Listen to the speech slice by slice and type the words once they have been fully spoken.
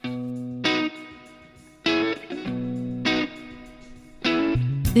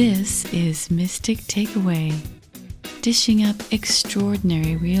This is Mystic Takeaway, dishing up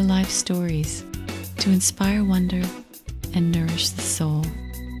extraordinary real-life stories to inspire wonder and nourish the soul.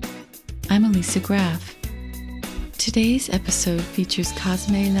 I'm Elisa Graff. Today's episode features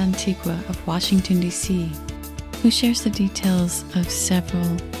Cosme La Antigua of Washington, D.C., who shares the details of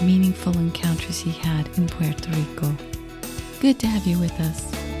several meaningful encounters he had in Puerto Rico. Good to have you with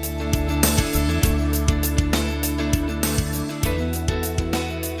us.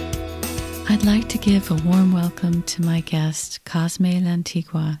 I'd like to give a warm welcome to my guest, Cosme La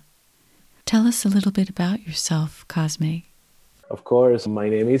Antigua. Tell us a little bit about yourself, Cosme. Of course, my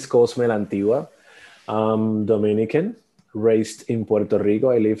name is Cosme La Antigua. I'm Dominican, raised in Puerto Rico.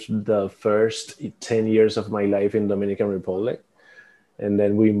 I lived the first 10 years of my life in Dominican Republic. And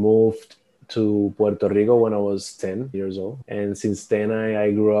then we moved to Puerto Rico when I was 10 years old. And since then, I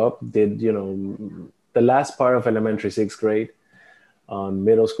grew up, did, the last part of elementary, sixth grade,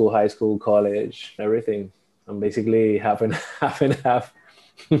 middle school, high school, college, everything. I'm basically half and half.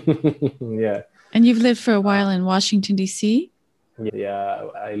 Yeah. And you've lived for a while in Washington, D.C.? Yeah,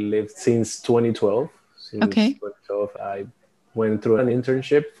 I lived since 2012. Okay. 2012, I went through an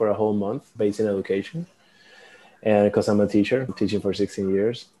internship for a whole month based in education. And because I'm a teacher, I'm teaching for 16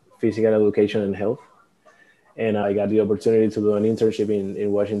 years, physical education and health. And I got the opportunity to do an internship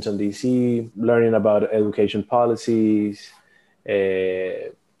in Washington, D.C., learning about education policies,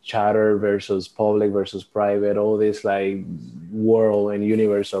 charter versus public versus private, all this like world and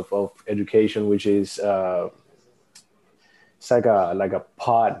universe of education, which is it's like a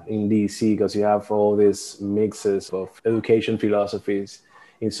pot in DC, because you have all these mixes of education philosophies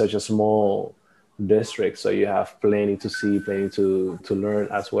in such a small district. So you have plenty to see, plenty to learn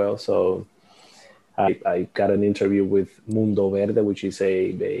as well. So I got an interview with Mundo Verde, which is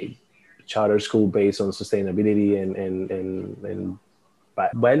a charter school based on sustainability and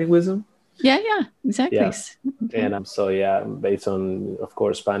bilingualism. Yeah, exactly. Yeah. Okay. And based on, of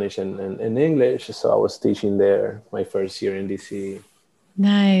course, Spanish and English. So I was teaching there my first year in DC.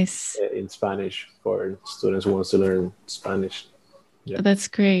 Nice. In Spanish for students who wants to learn Spanish. Yeah. That's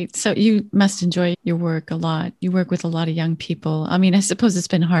great. So you must enjoy your work a lot. You work with a lot of young people. I mean, I suppose it's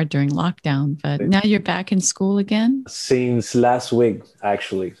been hard during lockdown, but now you're back in school again? Since last week,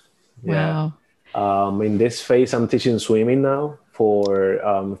 actually. Wow. Yeah. In this phase, I'm teaching swimming now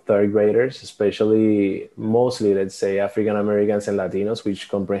for third graders, especially mostly, let's say, African Americans and Latinos, which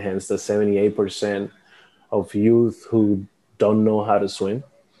comprehends the 78% of youth who don't know how to swim.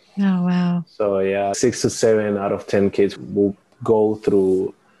 Oh, wow. So yeah, 6 to 7 out of 10 kids will go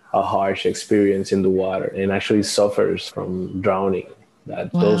through a harsh experience in the water and actually suffers from drowning.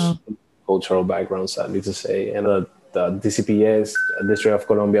 Those cultural backgrounds, I need to say. And the DCPS, District of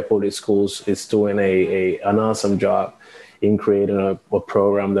Columbia Public Schools, is doing an awesome job in creating a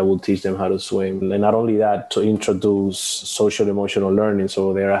program that will teach them how to swim. And not only that, to introduce social emotional learning.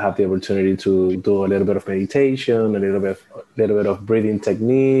 So there I have the opportunity to do a little bit of meditation, a little bit of breathing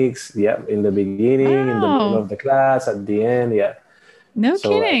techniques. Yeah, in the beginning, in the middle of the class, at the end. Yeah. No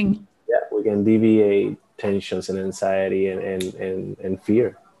kidding. We can deviate tensions and anxiety and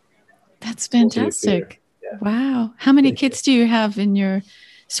fear. That's fantastic. Yeah. Wow. How many kids do you have in your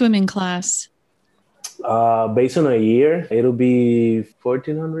swimming class? Based on a year, it'll be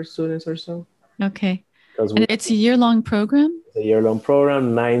 1,400 students or so. Okay. And it's a year-long program? It's a year-long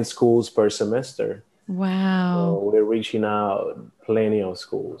program, 9 schools per semester. Wow. So we're reaching out plenty of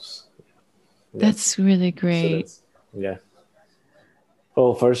schools. Yeah. That's really great. Yeah.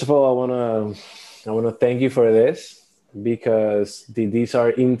 Well, first of all, I wanna thank you for this, because these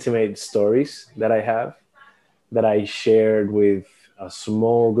are intimate stories that I have, that I shared with a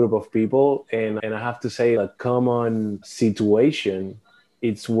small group of people. And I have to say, a common situation,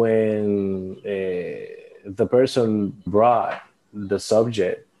 it's when the person brought the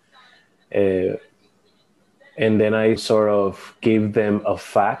subject and then I sort of gave them a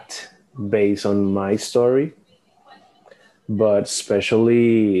fact based on my story, but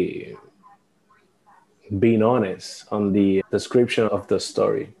especially being honest on the description of the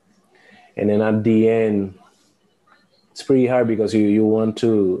story. And then at the end, it's pretty hard, because you want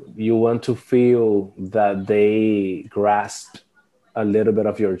to feel that they grasp a little bit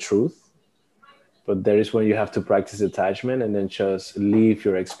of your truth, but there is when you have to practice detachment and then just leave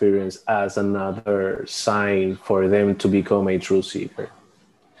your experience as another sign for them to become a truth seeker.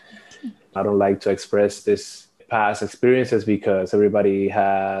 I don't like to express this past experiences, because everybody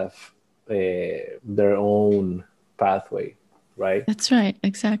have their own pathway, right? That's right,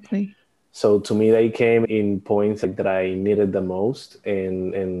 exactly. So to me, they came in points that I needed the most,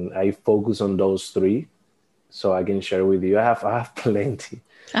 and I focus on those 3 so I can share with you. I have plenty.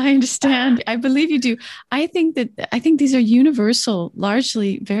 I understand. I believe you do. I think these are universal,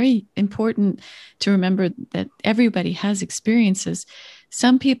 largely very important to remember that everybody has experiences.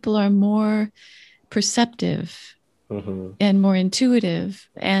 Some people are more perceptive Hmm. and more intuitive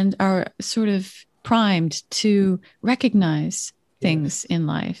and are sort of primed to recognize things Yes. in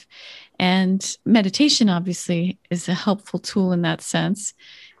life. And meditation obviously is a helpful tool in that sense.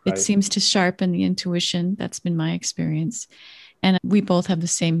 It Right. seems to sharpen the intuition. That's been my experience. And we both have the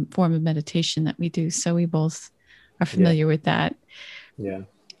same form of meditation that we do. So we both are Yeah. familiar with that. Yeah.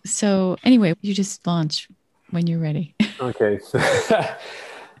 So, anyway, you just launch when you're ready. Okay.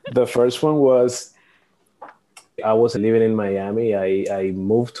 The first one was I was living in Miami. I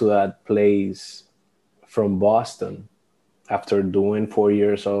moved to that place from Boston after doing 4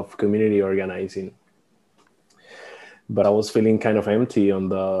 years of community organizing. But I was feeling kind of empty on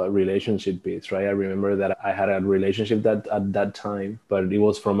the relationship piece, right? I remember that I had a relationship that at that time, but it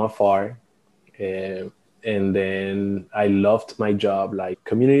was from afar. Uh, and then I loved my job, like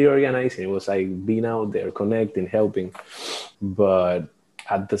community organizing. It was like being out there, connecting, helping. But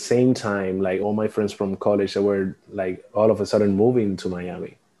at the same time, like all my friends from college, they were like all of a sudden moving to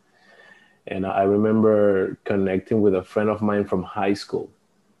Miami. And I remember connecting with a friend of mine from high school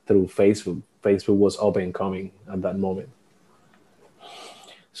through Facebook. Facebook was up and coming at that moment.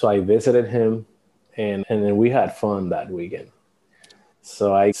 So I visited him, and then we had fun that weekend.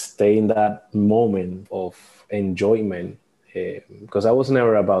 So I stayed in that moment of enjoyment because I was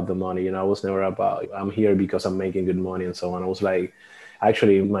never about the money. I was never about, I'm here because I'm making good money and so on. I was like,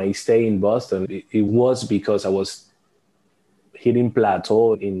 actually, my stay in Boston, it was because I was hitting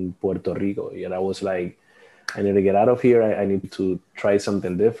plateau in Puerto Rico. And I was like, I need to get out of here. I need to try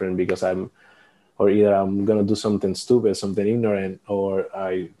something different because or either I'm gonna do something stupid, something ignorant, or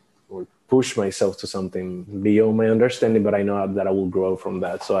push myself to something beyond my understanding. But I know that I will grow from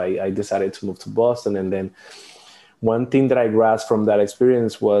that. So I decided to move to Boston, and then one thing that I grasped from that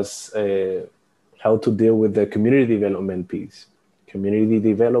experience was how to deal with the community development piece, community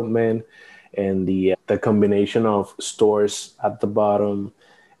development, and the combination of stores at the bottom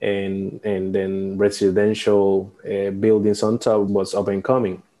and then residential buildings on top was up and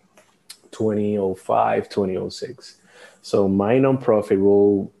coming 2005, 2006. So my nonprofit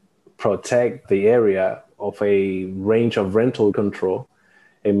will protect the area of a range of rental control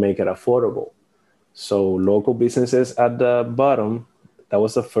and make it affordable. So local businesses at the bottom, that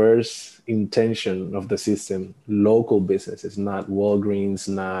was the first intention of the system. Local businesses, not Walgreens,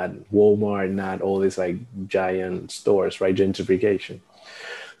 not Walmart, not all these like giant stores, right? Gentrification.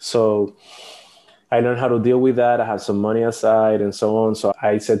 So I learned how to deal with that. I had some money aside and so on. So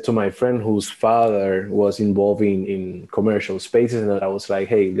I said to my friend whose father was involved in commercial spaces, and I was like,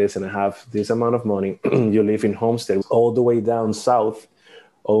 hey, listen, I have this amount of money. You live in Homestead, all the way down south,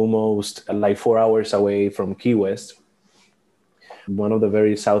 almost like 4 hours away from Key West, one of the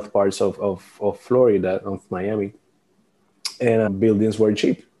very south parts of Florida, of Miami. And buildings were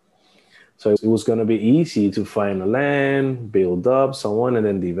cheap. So it was going to be easy to find a land, build up, so on, and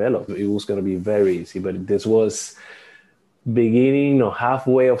then develop. It was going to be very easy. But this was beginning or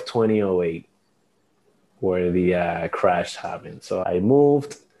halfway of 2008 where the crash happened. So I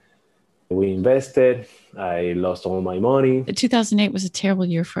moved, we invested, I lost all my money. 2008 was a terrible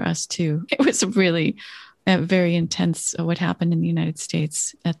year for us too. It was really very intense what happened in the United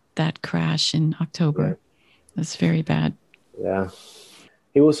States at that crash in October. Right. It was very bad. Yeah.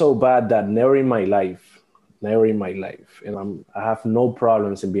 It was so bad that never in my life, and I have no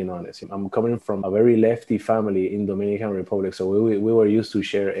problems in being honest. I'm coming from a very lefty family in Dominican Republic, so we were used to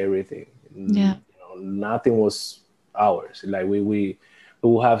share everything. Yeah. Nothing was ours. Like we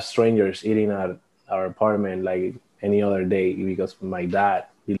will have strangers eating at our apartment like any other day because my dad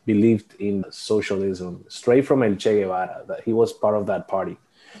believed in socialism straight from El Che Guevara, that he was part of that party.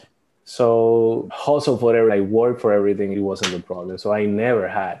 So hustle for everything, like work for everything, it wasn't the problem. So I never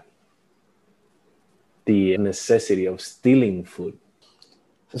had the necessity of stealing food.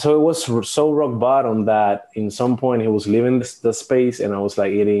 So it was so rock bottom that in some point he was leaving the space and I was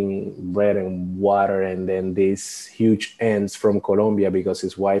like eating bread and water, and then these huge ants from Colombia, because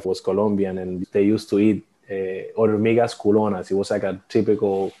his wife was Colombian and they used to eat hormigas culonas. It was like a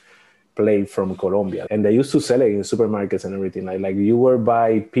typical plate from Colombia, and they used to sell it in supermarkets and everything. Like you were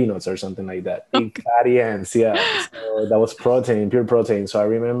buy peanuts or something like that. Big fatty ants, yeah. So that was protein, pure protein. So I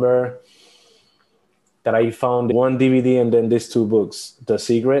remember that I found one DVD and then these two books, The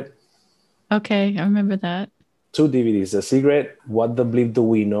Secret. Okay, I remember that. Two DVDs, The Secret, What the Bleep Do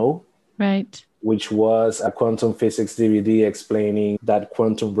We Know? Right. Which was a quantum physics DVD explaining that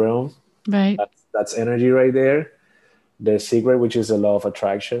quantum realm. Right. That's energy right there. The Secret, which is the law of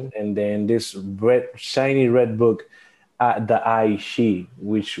attraction, and then this shiny red book, the I Ching,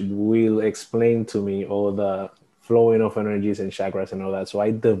 which will explain to me all the flowing of energies and chakras and all that. So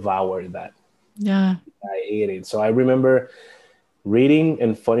I devoured that. Yeah. I ate it. So I remember reading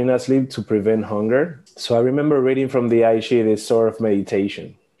and falling asleep to prevent hunger. So I remember reading from the I Ching this sort of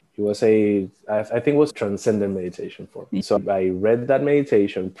meditation. It was I think it was transcendent meditation for me. So I read that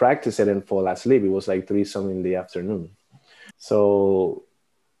meditation, practiced it, and fall asleep. It was like 3 something in the afternoon. So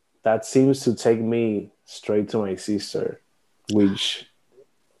that seems to take me straight to my sister, which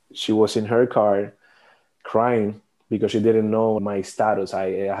she was in her car crying because she didn't know my status.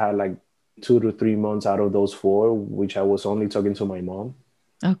 I had like 2 to 3 months out of those 4, which I was only talking to my mom.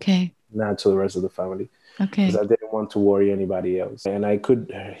 Okay. Not to the rest of the family. Okay. Because I didn't want to worry anybody else. And I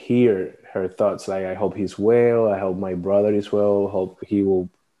could hear her thoughts. Like, I hope he's well. I hope my brother is well. Hope he will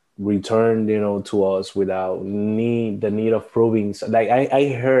return, to us without the need of proving. Like, I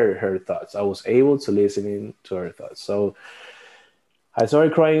heard her thoughts. I was able to listen to her thoughts. So I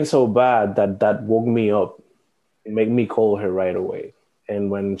started crying so bad that woke me up. It made me call her right away. And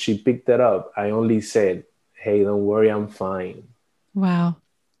when she picked it up, I only said, "Hey, don't worry, I'm fine." Wow.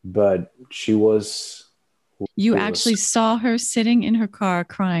 But she was... You actually saw her sitting in her car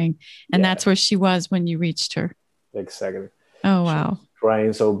crying, and that's where she was when you reached her. Exactly. Oh, wow.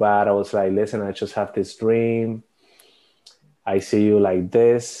 Crying so bad. I was like, "Listen, I just have this dream. I see you like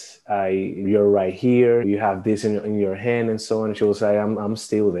this. You're right here. You have this in your hand," and so on. And she was like, I'm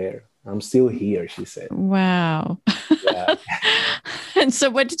still there. I'm still here," she said. Wow. Yeah. And so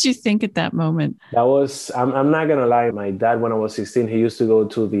what did you think at that moment? That was, I'm not going to lie. My dad, when I was 16, he used to go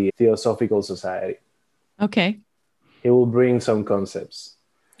to the Theosophical Society. Okay. He will bring some concepts.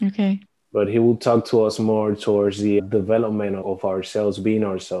 Okay. But he will talk to us more towards the development of ourselves, being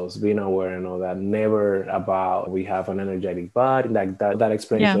aware and all that. Never about we have an energetic body, like that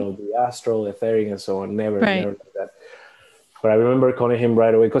explains all the astral, etheric, and so on. Never like that. But I remember calling him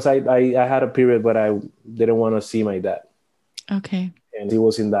right away because I had a period where I didn't want to see my dad. Okay. And he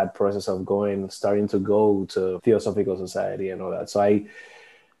was in that process of starting to go to Theosophical Society and all that. So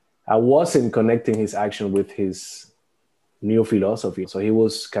I wasn't connecting his action with his new philosophy. So he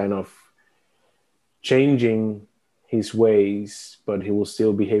was kind of changing his ways, but he was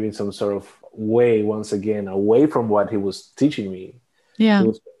still behaving some sort of way, once again, away from what he was teaching me. Yeah.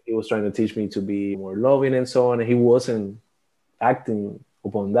 He was trying to teach me to be more loving and so on. And he wasn't acting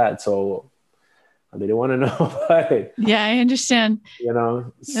upon that. So I didn't want to know about it. Yeah, I understand.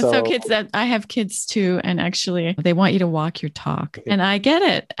 That's how kids I have kids too. And actually they want you to walk your talk. And I get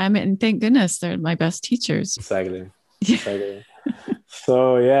it. I mean, thank goodness they're my best teachers. Exactly.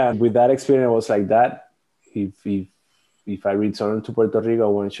 So yeah, with that experience, I was like that. If I return to Puerto Rico,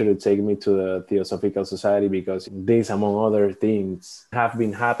 I want you to take me to the Theosophical Society because these, among other things, have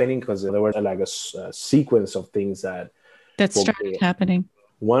been happening because there were like a sequence of things that started happening.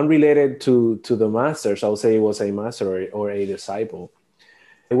 One related to the masters. I would say it was a master or a disciple.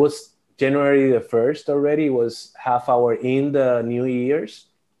 It was January the 1st already. It was half hour in the New Year's.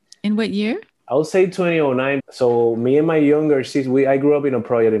 In what year? I would say 2009. So me and my younger sister, I grew up in a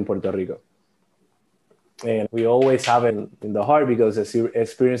project in Puerto Rico. And we always have it in the heart because the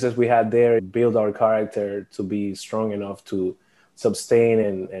experiences we had there build our character to be strong enough to sustain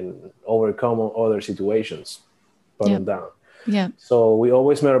and overcome other situations, bottom down. Yeah. So we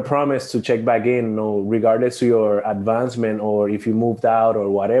always made a promise to check back in, regardless of your advancement or if you moved out or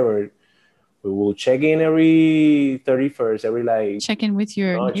whatever. We will check in every 31st, check in with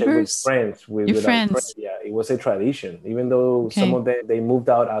your neighbors? Check with friends. With your friends. Our friends. Yeah, it was a tradition. Even though some of them, they moved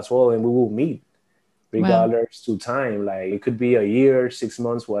out as well, and we will meet regardless to time. Like it could be a year, 6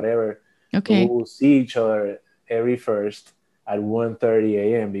 months, whatever. Okay. We will see each other every first at 1:30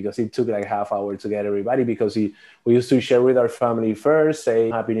 a.m. because it took like half hour to get everybody because we used to share with our family first, say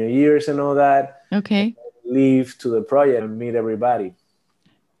Happy New Year's and all that. Okay. Leave to the project and meet everybody.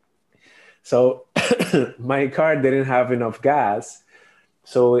 So my car didn't have enough gas.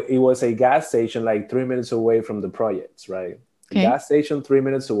 So it was a gas station like 3 minutes away from the projects, right? Okay. A gas station 3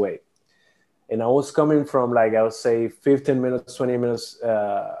 minutes away. And I was coming from I would say 15 minutes, 20 minutes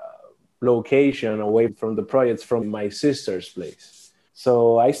location away from the projects from my sister's place.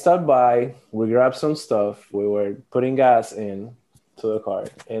 So I stopped by, we grabbed some stuff. We were putting gas in to the car.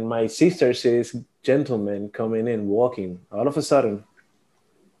 And my sister sees this gentleman coming in, walking. All of a sudden,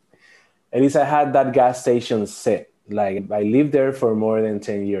 at least I had that gas station set. Like I lived there for more than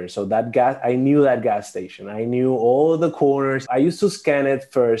 10 years. So I knew that gas station. I knew all the corners. I used to scan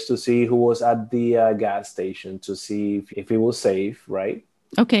it first to see who was at the gas station to see if it was safe, right?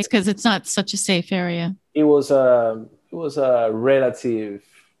 Okay, because it's not such a safe area. It was a relative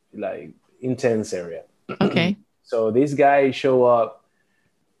like intense area. Okay. So this guy show up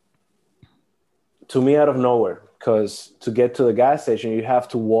to me out of nowhere because to get to the gas station you have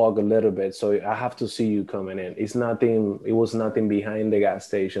to walk a little bit. So I have to see you coming in. It was nothing behind the gas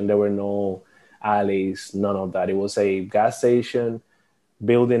station. There were no alleys, none of that. It was a gas station,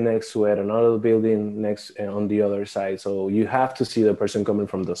 building next to it, another building next on the other side. So you have to see the person coming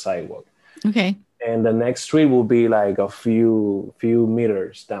from the sidewalk. Okay. And the next street will be like a few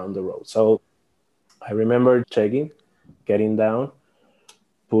meters down the road. So I remember checking, getting down,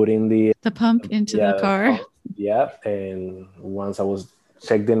 putting the pump into the car. pump, yeah. And once I was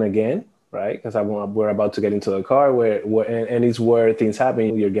checked in again, right? Because we're about to get into the car and it's where things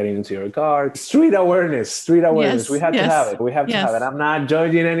happen. You're getting into your car. Street awareness. Yes, We have to have it. We have to have it. I'm not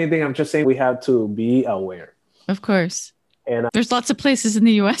judging anything. I'm just saying we have to be aware. Of course. And there's lots of places in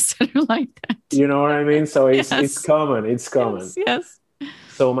the US that are like that. You know what I mean? So it's Yes. it's common. It's common. Yes.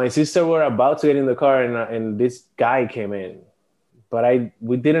 So my sister were about to get in the car and this guy came in. But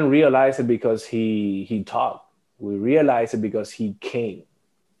we didn't realize it because he talked. We realized it because he came.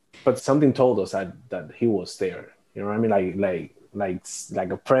 But something told us that he was there. You know what I mean?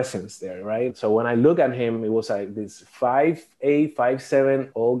 Like a presence there, right? So when I look at him, it was like this 5'8",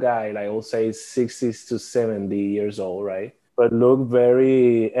 5'7" old guy, like I'll say 60 to 70 years old, right? But looked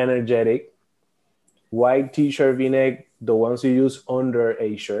very energetic. White t-shirt, V-neck, the ones you use under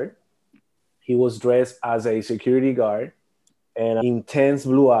a shirt. He was dressed as a security guard and intense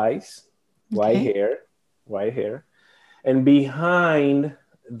blue eyes, white hair. And behind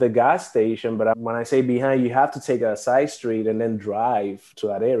the gas station, but when I say behind, you have to take a side street and then drive to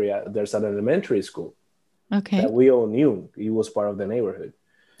that area. There's an elementary school that we all knew. He was part of the neighborhood.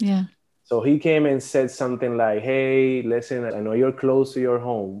 Yeah. So he came and said something like, hey, listen, I know you're close to your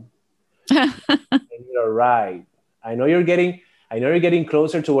home. I need a ride. I know you're getting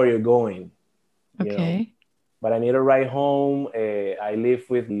closer to where you're going. Okay. You know? But I need a ride home. I live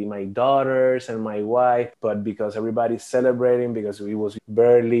with my daughters and my wife, but because everybody's celebrating, because it was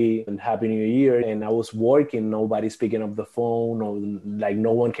barely Happy New Year, and I was working, nobody's picking up the phone, or like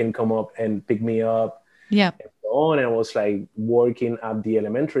no one can come up and pick me up. Yeah. And so on. And I was like working at the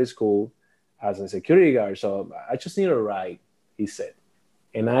elementary school as a security guard. So I just need a ride, he said.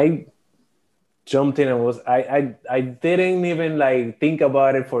 And I jumped in and I didn't even like think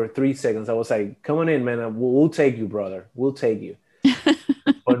about it for 3 seconds. I was like, come on in, man. We'll take you, brother. We'll take you.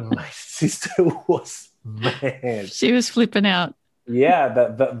 But my sister was mad. She was flipping out. Yeah,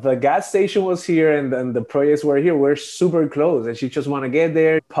 the gas station was here and the projects were here. We're super close. And she just want to get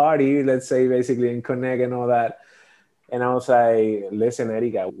there, party, let's say, basically, and connect and all that. And I was like, listen,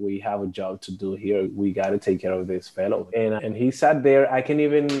 Erika, we have a job to do here. We got to take care of this fellow. And he sat there. I can't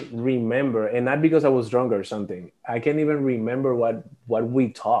even remember. And not because I was drunk or something. I can't even remember what we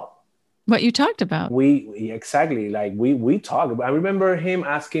talked. What you talked about. Exactly. Like we talked. I remember him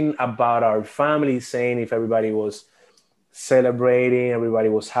asking about our family, saying if everybody was celebrating, everybody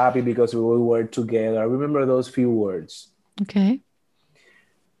was happy because we were together. I remember those few words. Okay.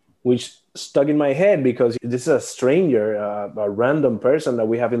 Which stuck in my head because this is a stranger, a random person that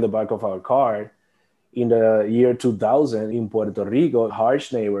we have in the back of our car in the year 2000 in Puerto Rico,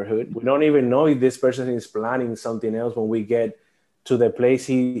 harsh neighborhood. We don't even know if this person is planning something else when we get to the place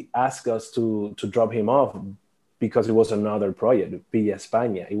he asked us to drop him off, because it was another project, Villa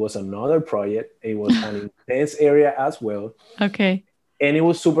España. It was another project. It was an intense area as well. Okay. And it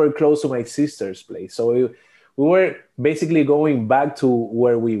was super close to my sister's place. So we were basically going back to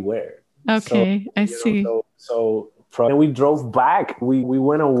where we were. Okay, so, I see. And we drove back. We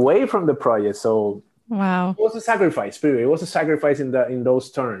went away from the project. So wow, it was a sacrifice, period. It was a sacrifice in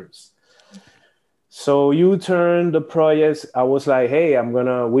those terms. So you turn the projects. I was like, hey,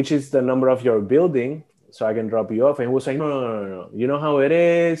 which is the number of your building so I can drop you off? And he was like, no. You know how it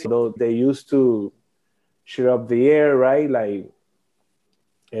is? Though they used to shoot up the air, right? Like,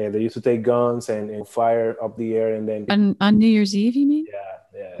 they used to take guns and fire up the air, and then on New Year's Eve, you mean?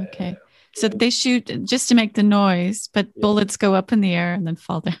 Yeah. Okay. So they shoot just to make the noise, but bullets go up in the air and then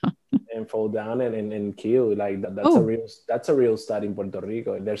fall down. And fall down and kill. Like that's a real stat in Puerto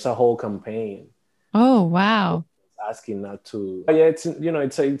Rico. There's a whole campaign. Oh wow. Asking not to. Yeah, it's a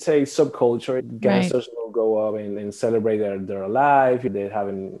subculture. Gangsters will go up and celebrate they're alive. They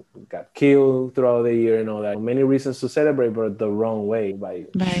haven't got killed throughout the year and all that. Many reasons to celebrate, but the wrong way, by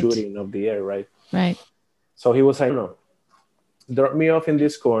shooting up the air, right? Right. So he was like, no, drop me off in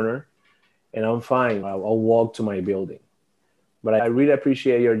this corner and I'm fine. I'll walk to my building. But I really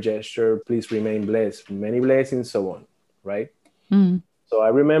appreciate your gesture. Please remain blessed. Many blessings, so on, right? Mm. So I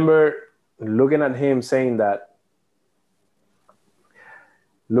remember looking at him saying that,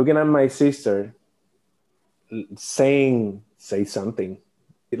 looking at my sister saying, say something.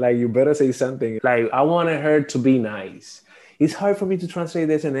 Like, you better say something. Like, I wanted her to be nice. It's hard for me to translate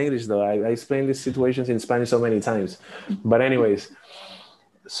this in English, though. I explained these situations in Spanish so many times. But anyways,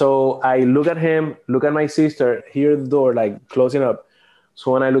 so I look at him, look at my sister, hear the door like closing up.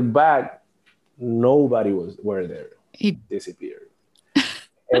 So when I look back, nobody were there. He disappeared.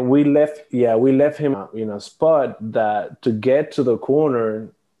 And we left him in a spot that to get to the corner,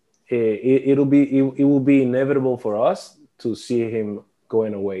 it will be inevitable for us to see him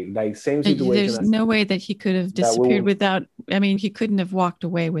going away. Like, same situation. There's no way that he could have disappeared without, I mean, he couldn't have walked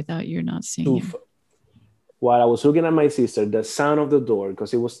away without you not seeing him. While I was looking at my sister, the sound of the door,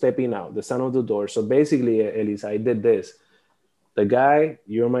 because it was stepping out, the sound of the door. So basically, Elisa, I did this. The guy,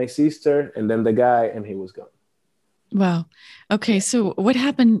 you're my sister, and then the guy, and he was gone. Wow. Okay. So what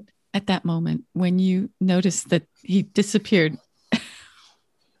happened at that moment when you noticed that he disappeared?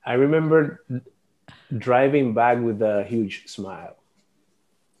 I remember driving back with a huge smile.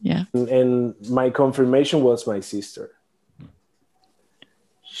 Yeah. And my confirmation was my sister.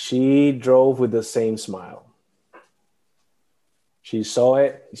 She drove with the same smile. She saw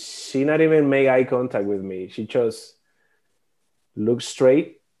it. She not even made eye contact with me. She just looked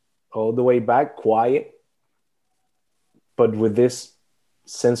straight all the way back, quiet, but with this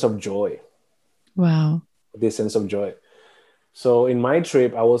sense of joy. Wow. This sense of joy. So in my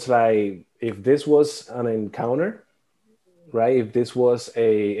trip, I was like, if this was an encounter, right? If this was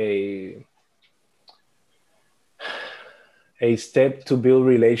a step to build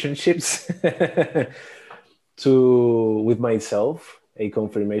relationships with myself, a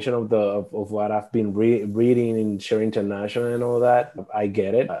confirmation of what I've been reading in Share International and all that, I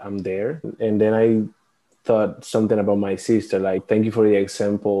get it. I'm there. And then I thought something about my sister, like, thank you for the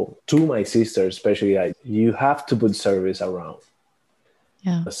example to my sister, especially, like, you have to put service around.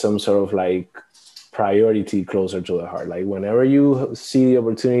 Yeah. Some sort of like priority closer to the heart. Like, whenever you see the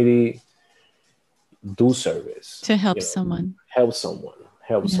opportunity, do service. To help someone. Help someone.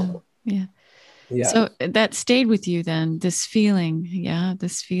 Yeah. Yeah. So that stayed with you then, this feeling. Yeah.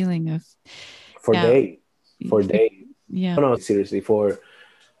 This feeling of. For days. Yeah. No, seriously,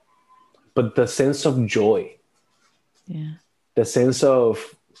 but the sense of joy. Yeah. The sense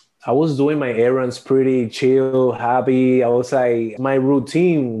of, I was doing my errands pretty chill, happy. I was like, my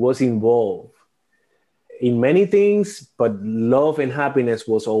routine was involved in many things, but love and happiness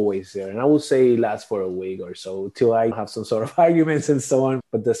was always there. And I would say it lasts for a week or so till I have some sort of arguments and so on.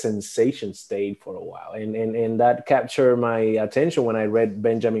 But the sensation stayed for a while. And that captured my attention when I read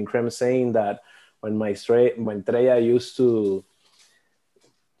Benjamin Creme saying that when Treya used to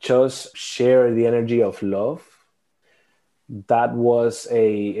just share the energy of love, that was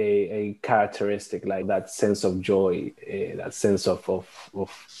a characteristic, like that sense of joy, that sense of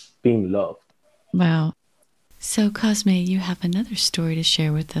being loved. Wow. So, Cosme, you have another story to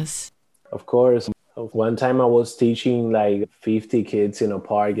share with us. Of course. One time I was teaching like 50 kids in a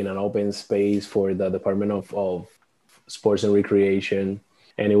park in an open space for the Department of Sports and Recreation.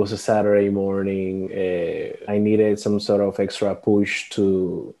 And it was a Saturday morning. I needed some sort of extra push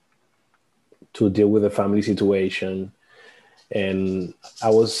to deal with the family situation. And I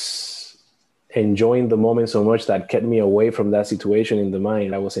was enjoying the moment so much that kept me away from that situation in the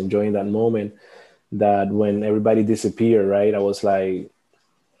mind. I was enjoying that moment that when everybody disappeared, right? I was like,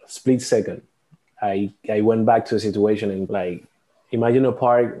 split second. I went back to the situation and, like, imagine a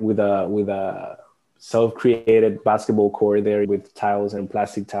park with a self-created basketball court there with tiles and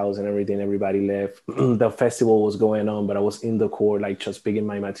plastic tiles and everything. Everybody left. The festival was going on, but I was in the court, like, just picking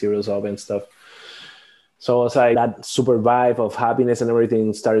my materials up and stuff. So I was like, that super vibe of happiness and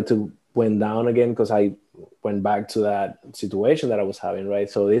everything started to went down again because I went back to that situation that I was having, right?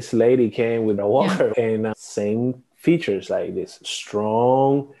 So this lady came with a walker and same features, like this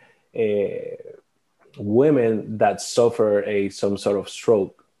strong women that suffer some sort of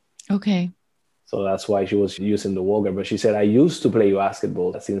stroke. Okay. So that's why she was using the walker. But she said, I used to play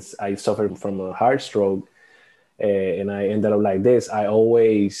basketball since I suffered from a heart stroke and I ended up like this. I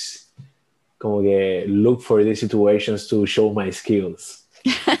always look for these situations to show my skills.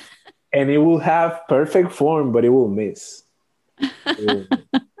 And it will have perfect form, but it will miss. And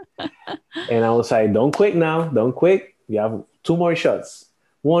I was like, don't quit now. Don't quit. You have 2 more shots.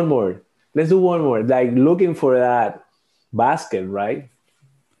 1 more. Let's do 1 more. Like, looking for that basket, right?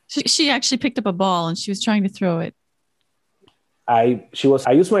 She actually picked up a ball and she was trying to throw it. I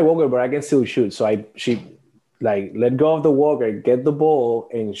used my walker, but I can still shoot. So she like let go of the walker, get the ball,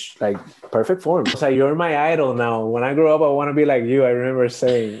 and like perfect form. It's like, you're my idol now. When I grow up, I want to be like you. I remember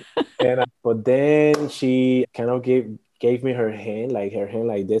saying, but then she kind of gave me her hand like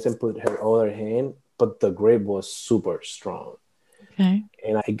this, and put her other hand, but the grip was super strong. Okay.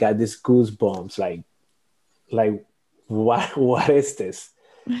 And I got these goosebumps, like what is this?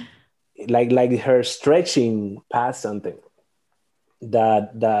 Like her stretching past something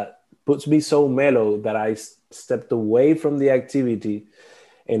that puts me so mellow that I stepped away from the activity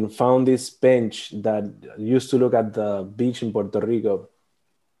and found this bench that used to look at the beach in Puerto Rico.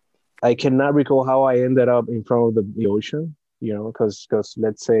 I cannot recall how I ended up in front of the ocean, because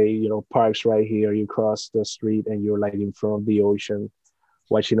let's say, parks right here, you cross the street and you're like in front of the ocean,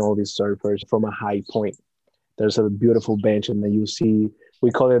 watching all these surfers from a high point. There's a beautiful bench, and then you see,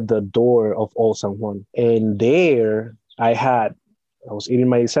 we call it the door of Old San Juan. And there I was eating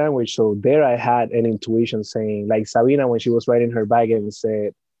my sandwich. So there I had an intuition saying, like Sabina, when she was riding her bike and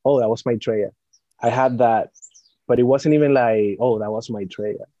said, oh, that was Maitreya. I had that, but it wasn't even like, oh, that was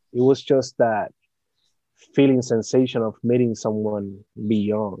Maitreya. It was just that feeling sensation of meeting someone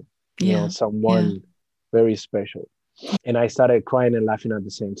beyond, someone very special. And I started crying and laughing at the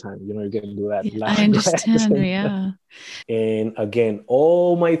same time. You can do that. Yeah, I understand. Yeah. And again,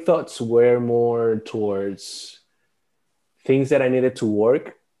 all my thoughts were more towards things that I needed to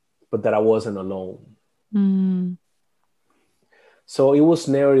work, but that I wasn't alone. Mm. So it was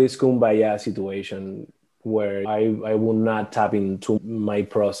never this kumbaya situation where I will not tap into my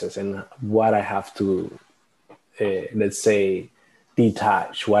process and what I have to, let's say,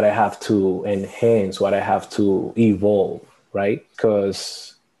 detach, what I have to enhance, what I have to evolve, right?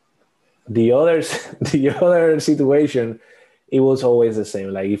 Because the other situation, it was always the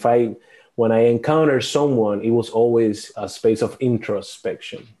same. Like when I encounter someone, it was always a space of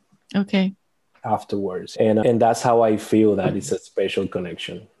introspection. Okay. Afterwards. And that's how I feel that it's a special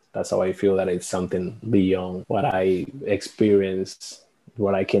connection. That's how I feel that it's something beyond what I experience,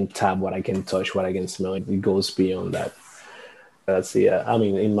 what I can tap, what I can touch, what I can smell. It goes beyond that. That's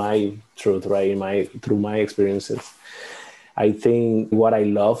in my truth, right? Through my experiences. I think what I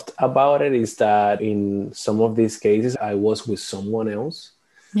loved about it is that in some of these cases, I was with someone else.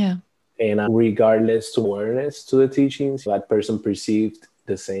 Yeah. And regardless to awareness to the teachings, that person perceived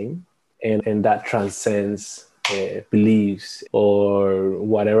the same. And that transcends beliefs or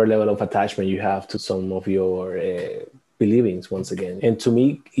whatever level of attachment you have to some of your believings once again. And to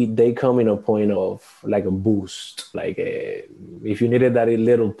me, they come in a point of like a boost. Like if you needed that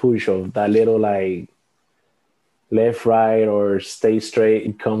little push of that little like left, right, or stay straight,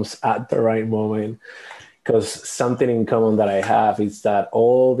 it comes at the right moment. Because something in common that I have is that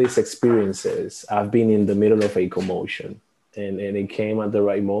all these experiences, I've been in the middle of a commotion. And it came at the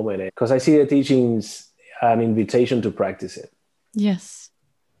right moment. Because I see the teachings an invitation to practice it. Yes.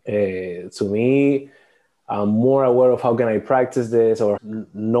 To me, I'm more aware of how can I practice this, or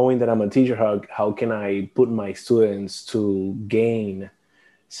knowing that I'm a teacher, how can I put my students to gain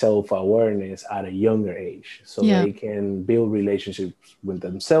self-awareness at a younger age so they can build relationships with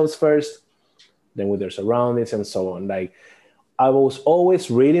themselves first, then with their surroundings and so on. Like I was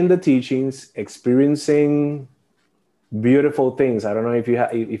always reading the teachings, experiencing beautiful things. I don't know if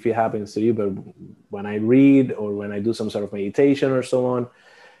it happens to you, but when I read or when I do some sort of meditation or so on,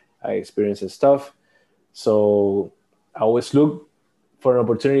 I experience this stuff. So I always look for an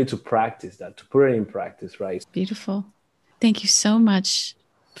opportunity to practice that, to put it in practice, right? Beautiful. Thank you so much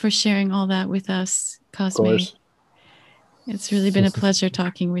for sharing all that with us, Cosme. Of course. It's really been a pleasure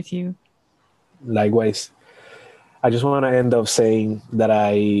talking with you. Likewise. I just want to end up saying that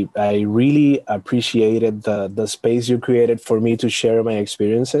I really appreciated the space you created for me to share my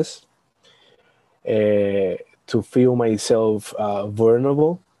experiences, to feel myself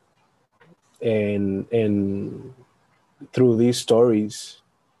vulnerable, and through these stories,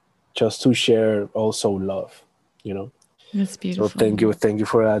 just to share also love, That's beautiful. So thank you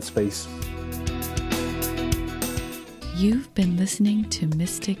for that space. You've been listening to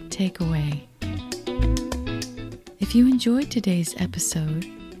Mystic Takeaway. If you enjoyed today's episode,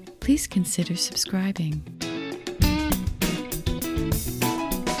 please consider subscribing.